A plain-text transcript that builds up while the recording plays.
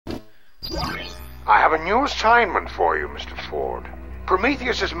I have a new assignment for you, Mr. Ford.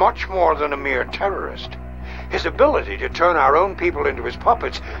 Prometheus is much more than a mere terrorist. His ability to turn our own people into his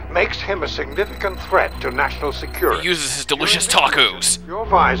puppets makes him a significant threat to national security. He uses his delicious tacos. Your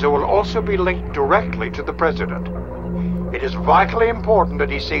visor will also be linked directly to the President. It is vitally important that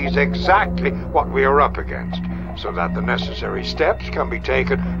he sees exactly what we are up against, so that the necessary steps can be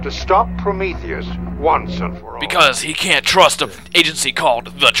taken to stop Prometheus once and for all. Because he can't trust an agency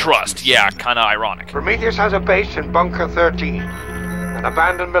called The Trust. Yeah, kinda ironic. Prometheus has a base in Bunker 13, an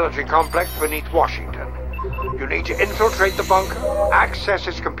abandoned military complex beneath Washington. You need to infiltrate the bunker, access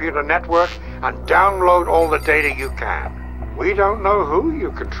its computer network, and download all the data you can. We don't know who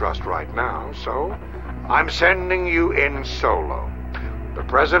you can trust right now, so I'm sending you in solo. The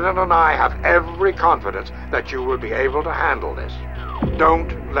President and I have every confidence that you will be able to handle this.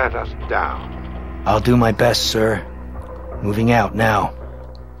 Don't let us down. I'll do my best, sir. Moving out now.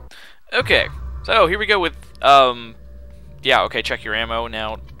 Okay, so here we go with, yeah, okay, check your ammo.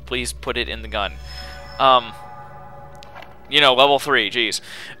 Now, please put it in the gun. You know, level 3, jeez.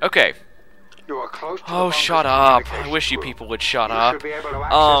 Okay. You are close to Oh, shut up. I wish you people would shut up. Should be able to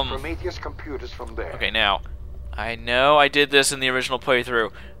access Prometheus computers from there. Okay, now, I know I did this in the original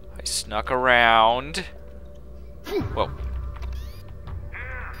playthrough. I snuck around. Whoa.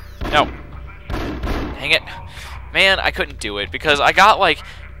 No. Dang it. Man, I couldn't do it because I got, like,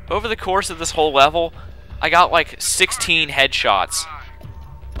 over the course of this whole level, I got, like, 16 headshots.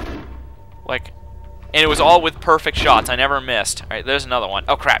 Like, and it was all with perfect shots. I never missed. Alright, there's another one.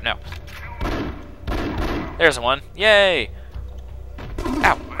 Oh, crap, no. There's one. Yay!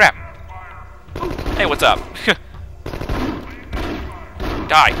 Ow, crap. Hey, what's up?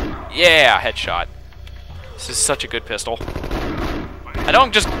 Die. Yeah, headshot. This is such a good pistol. I know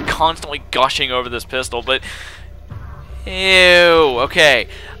I'm just constantly gushing over this pistol, but... Ew, okay.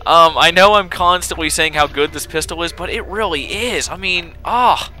 I know I'm constantly saying how good this pistol is, but it really is. I mean,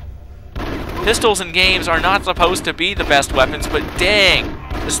 pistols in games are not supposed to be the best weapons, but dang,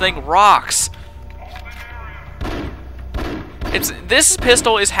 this thing rocks. This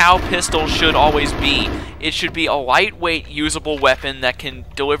pistol is how pistols should always be. It should be a lightweight, usable weapon that can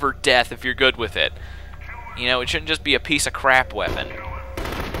deliver death if you're good with it. You know, it shouldn't just be a piece of crap weapon.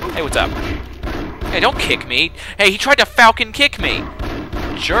 Hey, what's up? Hey, don't kick me. Hey, he tried to falcon kick me.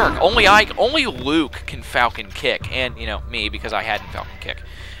 Jerk. Only Luke can falcon kick, and you know me because I hadn't falcon kick.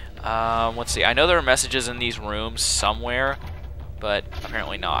 Let's see. I know there are messages in these rooms somewhere, but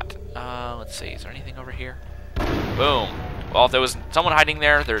apparently not. Let's see. Is there anything over here? Boom. Well, if there was someone hiding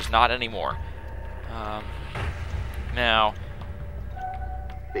there, there's not anymore. Now...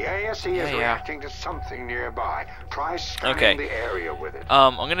 The ASE is reacting to something nearby. Try scanning the area with it.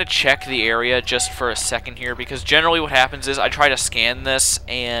 I'm gonna check the area just for a second here, because generally what happens is I try to scan this,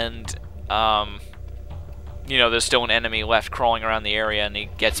 and, you know, there's still an enemy left crawling around the area, and he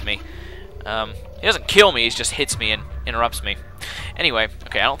gets me. He doesn't kill me, he just hits me and interrupts me. Anyway,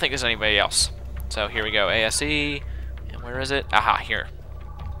 okay, I don't think there's anybody else. So here we go, ASE, and where is it? Aha, here.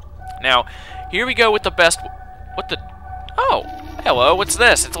 Now, here we go with the best... What the... Oh, hello, what's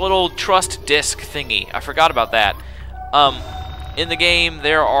this? It's a little trust disc thingy. I forgot about that. In the game,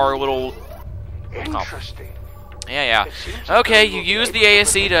 there are little... Interesting. Yeah. Okay, you use the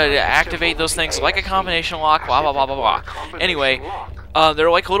ASE to activate those things like a combination lock, blah, blah, blah, blah, blah. Anyway,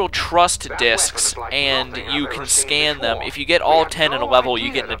 they're like little trust discs, and you can scan them. If you get all 10 in a level,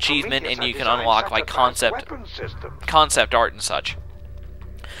 you get an achievement, and you can unlock, like, concept art and such.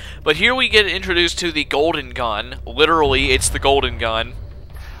 But here we get introduced to the golden gun. Literally, it's the golden gun.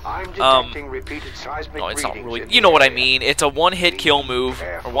 No, it's not really. You know what I mean. It's a one-hit kill move,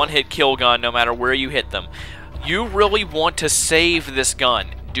 or one-hit kill gun, no matter where you hit them. You really want to save this gun.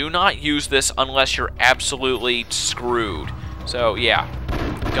 Do not use this unless you're absolutely screwed. So, yeah.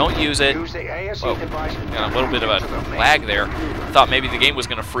 Don't use it. Whoa. Got a little bit of a lag there. I thought maybe the game was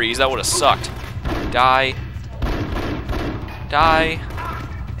going to freeze. That would have sucked. Die. Die.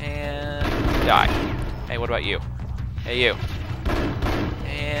 And die. Hey, what about you? Hey, you.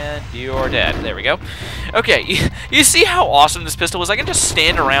 And you're dead. There we go. Okay, you see how awesome this pistol is? I can just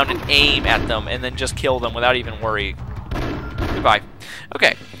stand around and aim at them and then just kill them without even worrying. Goodbye.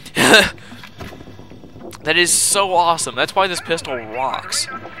 Okay. That is so awesome. That's why this pistol rocks.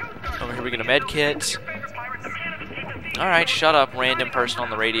 Over here we get a med kit. Alright, shut up, random person on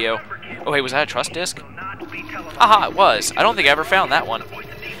the radio. Oh, hey, was that a trust disc? Aha, it was. I don't think I ever found that one.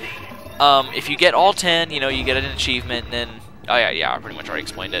 If you get all 10, you know, you get an achievement, and then... Oh, yeah, I pretty much already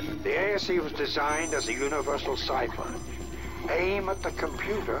explained it. The ASE was designed as a universal cipher. Aim at the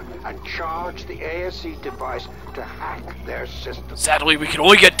computer and charge the ASC device to hack their system. Sadly, we can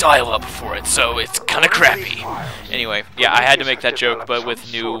only get dial-up for it, so it's kind of crappy. Anyway, yeah, I had to make that joke, but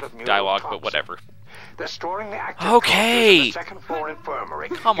with new dialogue, but whatever. They're storing the active okay! in the second floor infirmary.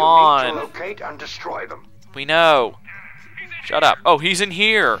 Come on. on. Need to locate and destroy them. We know. Shut up. Oh, he's in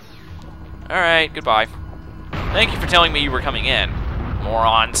here. Alright, goodbye. Thank you for telling me you were coming in,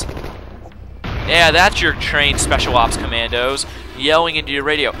 morons. Yeah, that's your trained special ops commandos yelling into your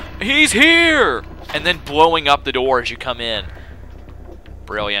radio, "He's here!" and then blowing up the door as you come in.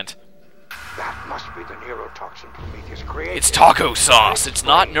 Brilliant. That must be the neurotoxin Prometheus created. It's taco sauce. It's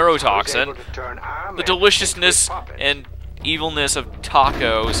not neurotoxin. The deliciousness and evilness of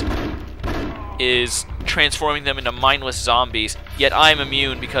tacos is transforming them into mindless zombies. Yet I'm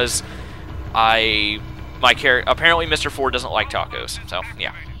immune because apparently Mr. Ford doesn't like tacos. So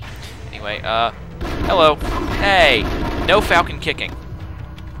yeah. Anyway, hello. Hey, no falcon kicking.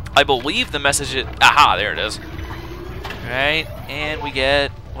 I believe the message is... Aha, there it is. Alright, and we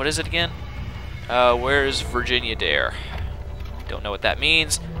get... What is it again? Where's Virginia Dare? Don't know what that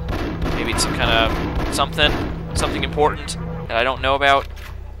means. Maybe it's some kind of something important that I don't know about.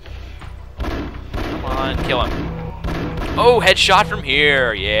 Come on, kill him. Oh, headshot from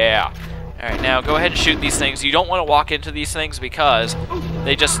here, yeah. Alright, now go ahead and shoot these things. You don't want to walk into these things because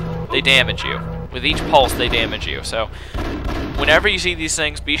they damage you. With each pulse, they damage you. So, whenever you see these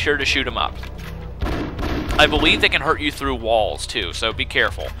things, be sure to shoot them up. I believe they can hurt you through walls, too, so be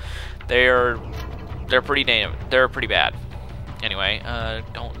careful. They're pretty bad. Anyway,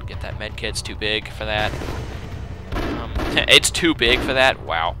 don't get that med kit. It's too big for that. It's too big for that.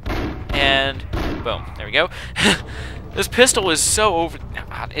 Wow. And boom. There we go. This pistol is so over...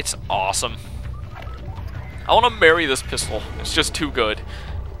 It's awesome. I want to marry this pistol. It's just too good.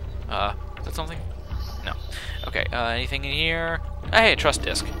 Is that something? No. Okay, anything in here? Hey, a trust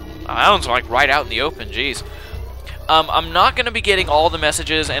disc. That one's like right out in the open, jeez. I'm not going to be getting all the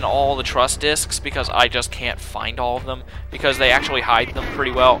messages and all the trust discs because I just can't find all of them because they actually hide them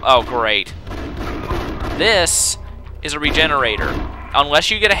pretty well. Oh, great. This is a regenerator. Unless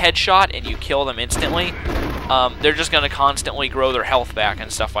you get a headshot and you kill them instantly, they're just going to constantly grow their health back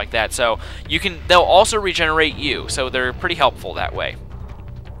and stuff like that. So they'll also regenerate you, so they're pretty helpful that way.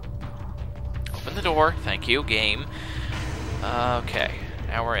 Open the door. Thank you, game. Okay,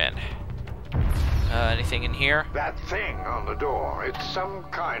 now we're in. Anything in here? That thing on the door, it's some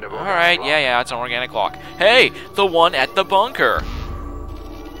kind of... Alright, yeah, it's an organic lock. Hey, the one at the bunker!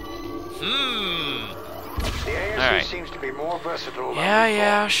 The ASC seems to be more versatile.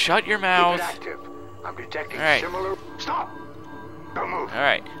 Yeah, shut your mouth. I'm detecting Alright. similar... Stop! Don't move.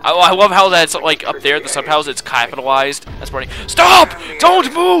 Alright. I love how that's, like, up there, the subtitles, it's capitalized. That's pretty... Stop!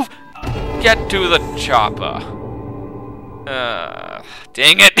 Don't move! Get to the chopper.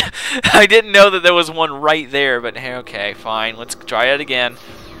 Dang it. I didn't know that there was one right there, but hey, okay, fine. Let's try it again.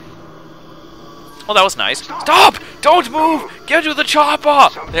 Oh, that was nice. Stop! Don't move! Get to the chopper!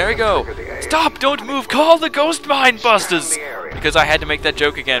 There we go. Stop! Don't move! Call the Ghost Mine Busters! Because I had to make that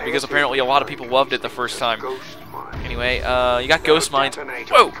joke again, because apparently a lot of people loved it the first time. Anyway, you got ghost mines,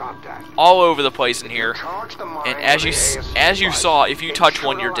 whoa, all over the place in here. And as you saw, if you touch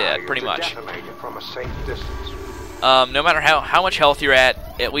one, you're dead, pretty much. No matter how much health you're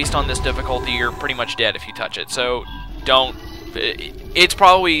at least on this difficulty, you're pretty much dead if you touch it. So don't. It's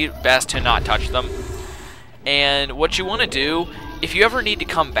probably best to not touch them. And what you want to do, if you ever need to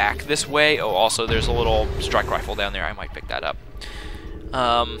come back this way, oh, also there's a little strike rifle down there. I might pick that up.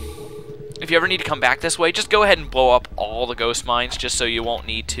 If you ever need to come back this way, just go ahead and blow up all the ghost mines, just so you won't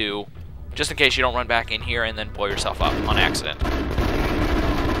need to, just in case you don't run back in here and then blow yourself up on accident.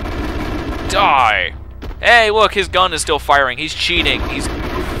 Die! Hey, look, his gun is still firing. He's cheating.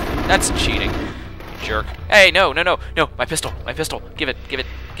 That's cheating. Jerk. Hey, no, my pistol, give it.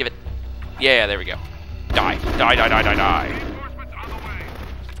 Yeah, there we go. Die.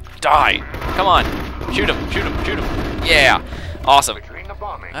 Die. Come on. Shoot him. Yeah. Awesome.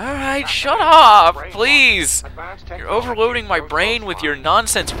 Alright, shut up, please! You're overloading my brain with your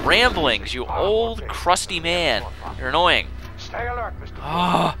nonsense ramblings, you old, crusty man. You're annoying. Stay alert, Mr.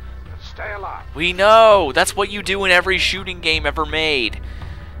 Ah, Stay alive. we know! That's what you do in every shooting game ever made.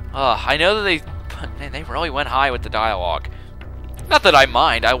 I know that they really went high with the dialogue. Not that I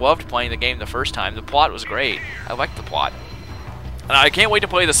mind, I loved playing the game the first time. The plot was great. I liked the plot. And I can't wait to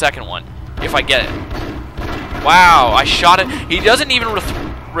play the second one, if I get it. Wow, I shot it. He doesn't even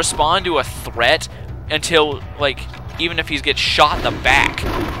respond to a threat until, like, even if he gets shot in the back.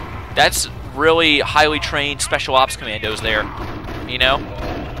 That's really highly trained special ops commandos there, you know?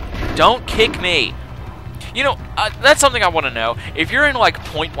 Don't kick me. You know, that's something I want to know. If you're in, like,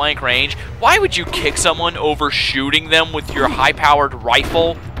 point-blank range, why would you kick someone over shooting them with your high-powered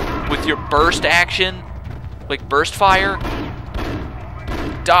rifle? With your burst action? Like, burst fire?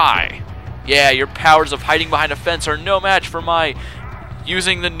 Die. Yeah, your powers of hiding behind a fence are no match for my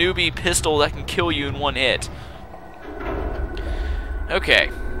using the newbie pistol that can kill you in one hit. Okay.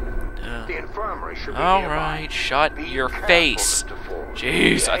 Alright, shut your face.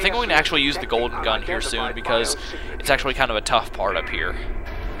 Jeez, I think I'm going to actually use the golden gun here soon because it's actually kind of a tough part up here.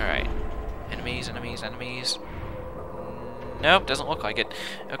 Alright. Enemies, enemies, enemies. Nope, doesn't look like it.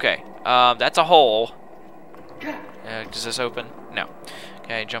 Okay, that's a hole. Does this open? No.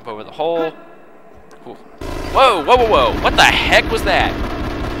 Okay, jump over the hole. Ooh. Whoa, whoa, whoa, whoa. What the heck was that?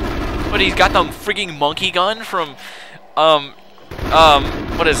 What, he's got the freaking monkey gun from,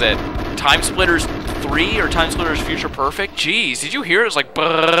 what is it? Time Splitters 3 or Time Splitters Future Perfect? Jeez, did you hear it? It was like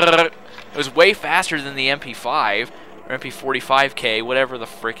brrrr. It was way faster than the MP5 or MP45K, whatever the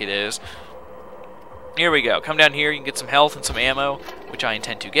frick it is. Here we go. Come down here, you can get some health and some ammo, which I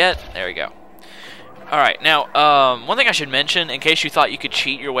intend to get. There we go. Alright, now, one thing I should mention, in case you thought you could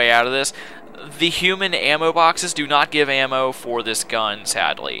cheat your way out of this, the human ammo boxes do not give ammo for this gun,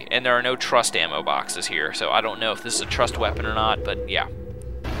 sadly. And there are no trust ammo boxes here, so I don't know if this is a trust weapon or not, but yeah.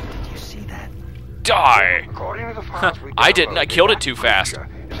 You see that? Die! I didn't, I killed it too fast. Alright.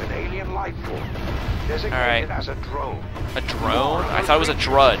 A drone? I thought it was a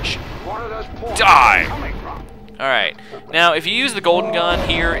drudge. Die! Alright. Now, if you use the golden gun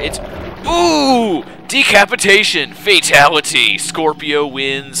here, it's... Ooh! Decapitation! Fatality! Scorpio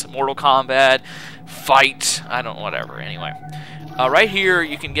wins. Mortal Kombat. Fight. I don't... Whatever. Anyway. Right here,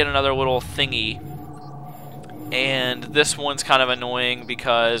 you can get another little thingy. And this one's kind of annoying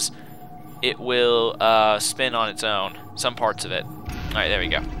because it will spin on its own. Some parts of it. Alright, there we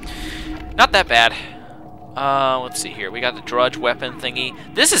go. Not that bad. Let's see here. We got the drudge weapon thingy.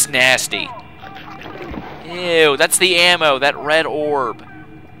 This is nasty. Ew, that's the ammo, that red orb.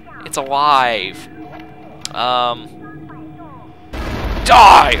 It's alive.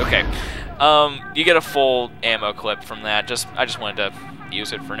 Die! Okay. You get a full ammo clip from that. I just wanted to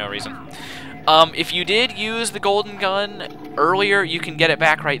use it for no reason. If you did use the golden gun earlier, you can get it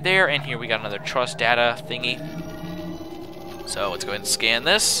back right there. And here we got another trust data thingy. So let's go ahead and scan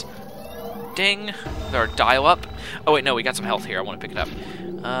this. Ding. Our dial up. Oh wait, no, we got some health here. I want to pick it up.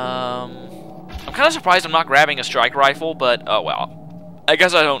 I'm kind of surprised I'm not grabbing a strike rifle, but oh well. I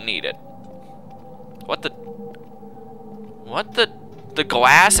guess I don't need it. What the? What the? The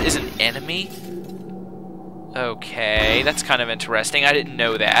glass is an enemy? Okay, that's kind of interesting. I didn't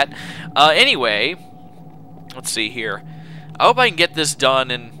know that. Anyway, let's see here. I hope I can get this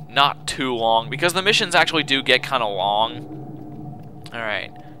done in not too long, because the missions actually do get kind of long.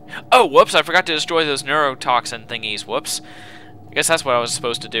 Alright. Oh, whoops, I forgot to destroy those neurotoxin thingies. Whoops. I guess that's what I was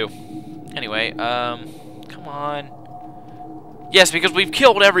supposed to do. Anyway, come on. Yes, because we've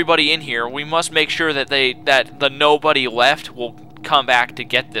killed everybody in here. We must make sure that the nobody left will come back to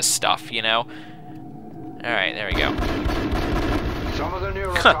get this stuff, you know? Alright, there we go. Some of the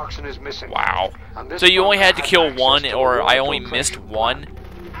neurotoxin is missing. Wow. So you only had to kill one, or I only missed one?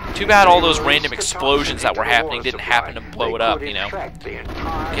 Too bad all those random explosions that were happening didn't happen to blow it up, you know?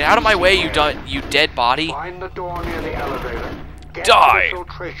 Get out of my way, you dead body. Die!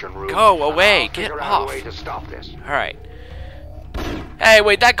 Go away! Get off! Alright. Hey,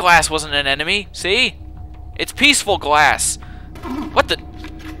 wait, that glass wasn't an enemy. See? It's peaceful glass. What the?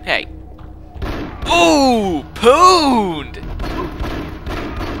 Hey. Ooh! Pooned!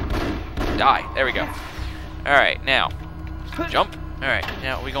 Die. There we go. Alright, now. Jump. Alright,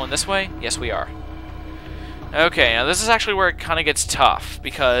 now are we going this way? Yes, we are. Okay, now this is actually where it kind of gets tough,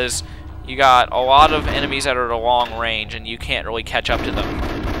 because you got a lot of enemies that are at a long range, and you can't really catch up to them.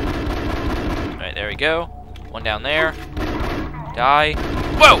 Alright, there we go. One down there. Die.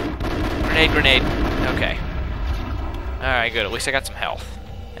 Whoa! Grenade, grenade. Okay. Alright, good. At least I got some health.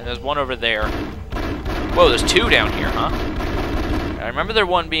 And there's one over there. Whoa, there's two down here, huh? I remember there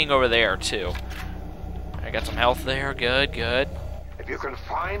one being over there, too. I got some health there. Good, good. If you can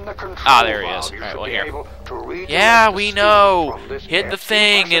find the control, there he is. Alright, well, here. Yeah, we know. Hit the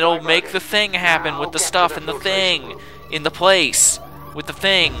thing. It'll make the thing happen with the stuff in the thing. In the place. With the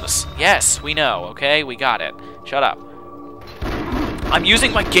things. Yes, we know, okay? We got it. Shut up. I'm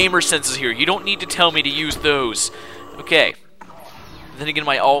using my gamer senses here. You don't need to tell me to use those. Okay. Then again,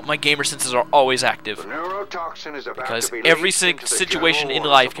 my gamer senses are always active. Because every situation in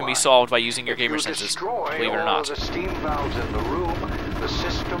life can be solved by using your gamer senses. Believe it or not.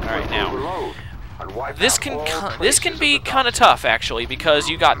 Alright, now. this can be kind of tough, actually, because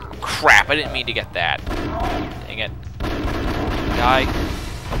you got... Crap, I didn't mean to get that. Dang it. Die.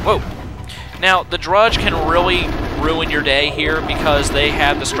 Whoa. Now, the Drudge can really ruin your day here because they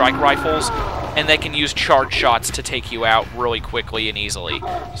have the strike rifles, and they can use charge shots to take you out really quickly and easily.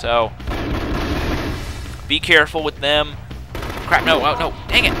 So, be careful with them. Crap, no, oh, no,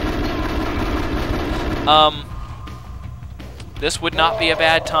 dang it. This would not be a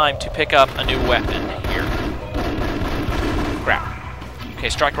bad time to pick up a new weapon here. Crap. Okay,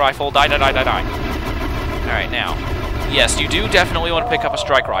 strike rifle, die, die, die, die, die. Alright, now. Yes, you do definitely want to pick up a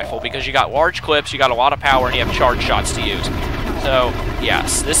strike rifle because you got large clips, you got a lot of power, and you have charge shots to use. So,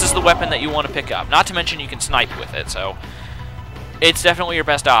 yes, this is the weapon that you want to pick up. Not to mention you can snipe with it, so it's definitely your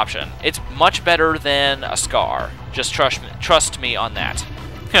best option. It's much better than a Scar. Just trust me on that.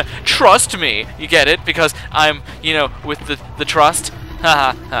 Trust me! You get it? Because I'm, you know, with the trust.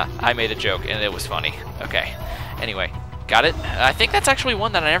 Haha, I made a joke and it was funny. Okay. Anyway, got it? I think that's actually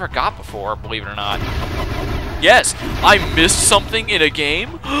one that I never got before, believe it or not. Yes, I missed something in a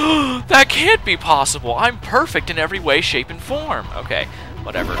game? That can't be possible. I'm perfect in every way, shape, and form. Okay,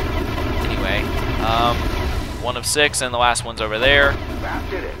 whatever. Anyway, 1 of 6, and the last one's over there.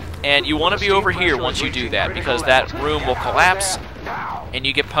 And you want to be over here once you do that, because that room will collapse, and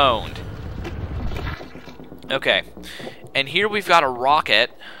you get pwned. Okay, and here we've got a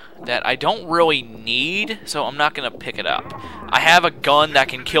rocket that I don't really need, so I'm not going to pick it up. I have a gun that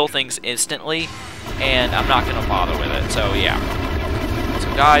can kill things instantly, and I'm not going to bother with it, so yeah.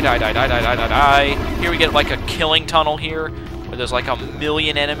 So die, die, die, die, die, die, die, die. Here we get like a killing tunnel here, where there's like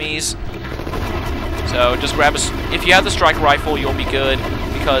 1,000,000 enemies. So just grab a... If you have the strike rifle, you'll be good,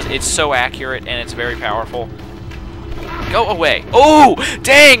 because it's so accurate and it's very powerful. Go away. Oh,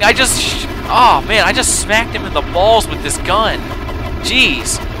 dang, I just... Oh, man, I just smacked him in the balls with this gun.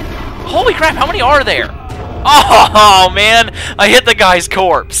 Jeez. Holy crap, how many are there? Oh, man, I hit the guy's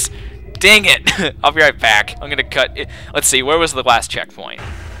corpse. Dang it. I'll be right back. I'm going to cut it. Let's see, where was the last checkpoint?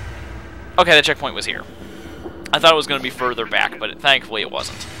 Okay, the checkpoint was here. I thought it was going to be further back, but thankfully it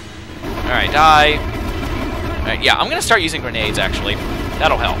wasn't. Alright, die. Alright, yeah, I'm going to start using grenades, actually.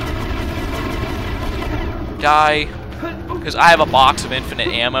 That'll help. Die. Because I have a box of infinite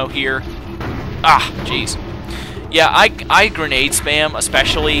ammo here. Ah, jeez. Yeah, I grenade spam,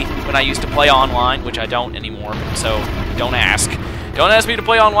 especially when I used to play online, which I don't anymore, so don't ask. Don't ask me to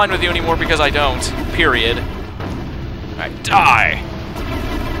play online with you anymore because I don't. Period. Alright, die!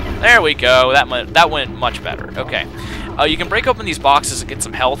 There we go. That went much better. Okay. You can break open these boxes and get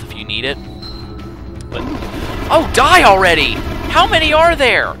some health if you need it. But oh, die already! How many are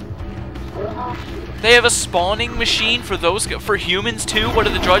there? They have a spawning machine for those for humans too. What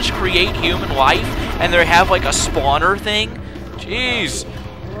do the Drudge create human life? And they have like a spawner thing. Jeez.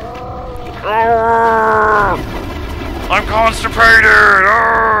 I'm constipated.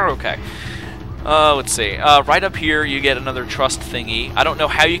 Okay. Let's see. Right up here, you get another trust thingy. I don't know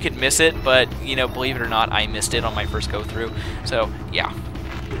how you could miss it, but you know, believe it or not, I missed it on my first go through. So yeah.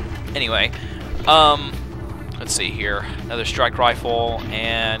 Anyway, let's see here. Another strike rifle,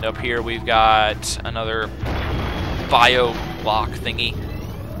 and up here we've got another bio block thingy.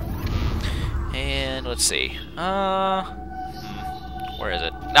 And let's see. Where is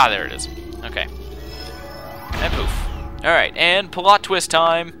it? Ah, there it is. Okay. And poof. All right, and plot twist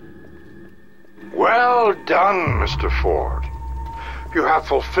time. Well done, Mr. Ford. You have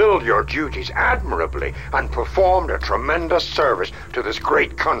fulfilled your duties admirably and performed a tremendous service to this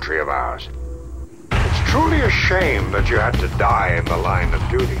great country of ours. It's truly a shame that you had to die in the line of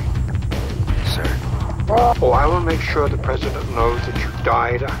duty. Sir. Oh, I will make sure the President knows that you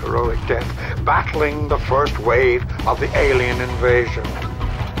died a heroic death battling the first wave of the alien invasion.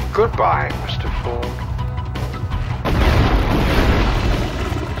 Goodbye, Mr. Ford.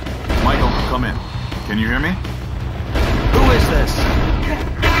 Michael, come in. Can you hear me? Who is this?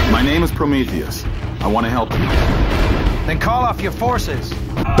 My name is Prometheus. I want to help you. Then call off your forces.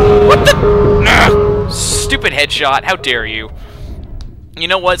 What the? Nah. Stupid headshot. How dare you? You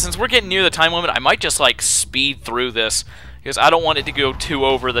know what? Since we're getting near the time limit, I might just, like, speed through this. Because I don't want it to go too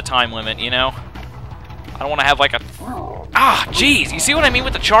over the time limit, you know? I don't want to have, like, a... Ah, jeez. You see what I mean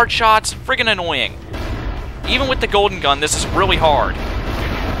with the charge shots? Friggin' annoying. Even with the golden gun, this is really hard.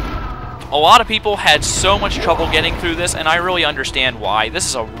 A lot of people had so much trouble getting through this, and I really understand why. This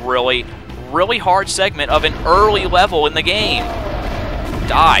is a really, really hard segment of an early level in the game.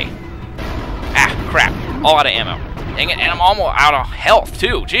 Die. Ah, crap. All out of ammo. Dang it, and I'm almost out of health,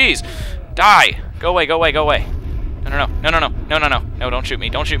 too. Jeez. Die. Go away, go away, go away. No, no, no, no, no, no, no, no. No, don't shoot me,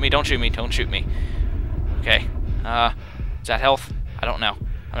 don't shoot me, don't shoot me, don't shoot me. Okay. Is that health? I don't know.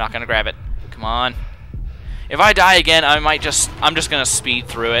 I'm not gonna grab it. Come Come on. If I die again, I'm just gonna speed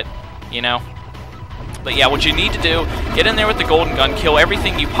through it, you know? But yeah, what you need to do, get in there with the golden gun, kill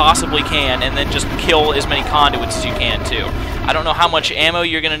everything you possibly can, and then just kill as many conduits as you can, too. I don't know how much ammo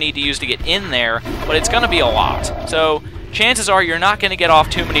you're going to need to use to get in there, but it's going to be a lot. So, chances are you're not going to get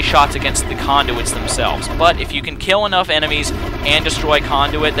off too many shots against the conduits themselves. But if you can kill enough enemies and destroy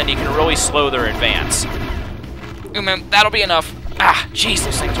conduit, then you can really slow their advance. And then that'll be enough. Ah, jeez,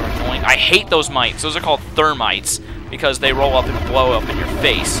 those things are annoying. I hate those mites. Those are called thermites, because they roll up and blow up in your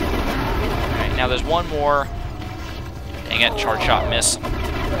face. Now there's one more. Dang it, charge shot miss.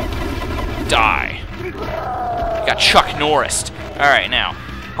 Die. Got Chuck Norris. Alright, now,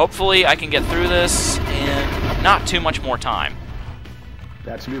 hopefully I can get through this in not too much more time.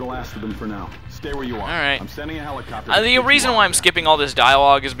 That should be the last of them for now. Stay where you are. Alright. I'm sending a helicopter. The reason why I'm skipping all this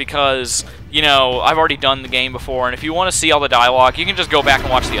dialogue is because, you know, I've already done the game before, and if you want to see all the dialogue, you can just go back and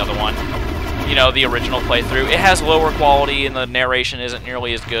watch the other one. You know, the original playthrough. It has lower quality, and the narration isn't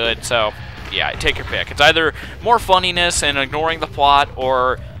nearly as good, so yeah, take your pick. It's either more funniness and ignoring the plot,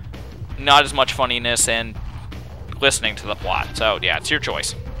 or not as much funniness and listening to the plot. So, yeah, it's your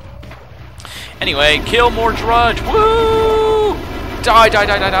choice. Anyway, kill more Drudge. Woo! Die, die,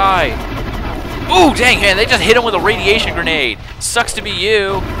 die, die, die. Ooh, dang, man, they just hit him with a radiation grenade. Sucks to be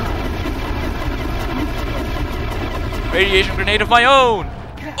you. Radiation grenade of my own.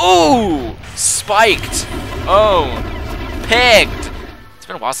 Ooh! Spiked. Owned. Pegged. It's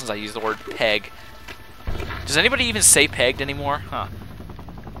been a while since I used the word peg. Does anybody even say pegged anymore? Huh.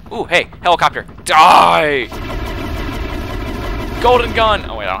 Ooh, hey, helicopter. Die! Golden gun!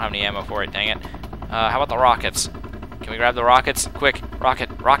 Oh wait, I don't have any ammo for it, dang it. How about the rockets? Can we grab the rockets? Quick, rocket,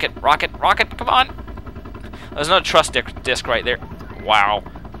 rocket, rocket, rocket, come on! There's another trust disc right there. Wow.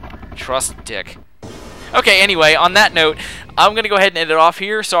 Trust dick. Okay, anyway, on that note, I'm going to go ahead and end it off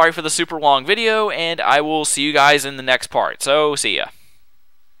here. Sorry for the super long video, and I will see you guys in the next part. So, see ya.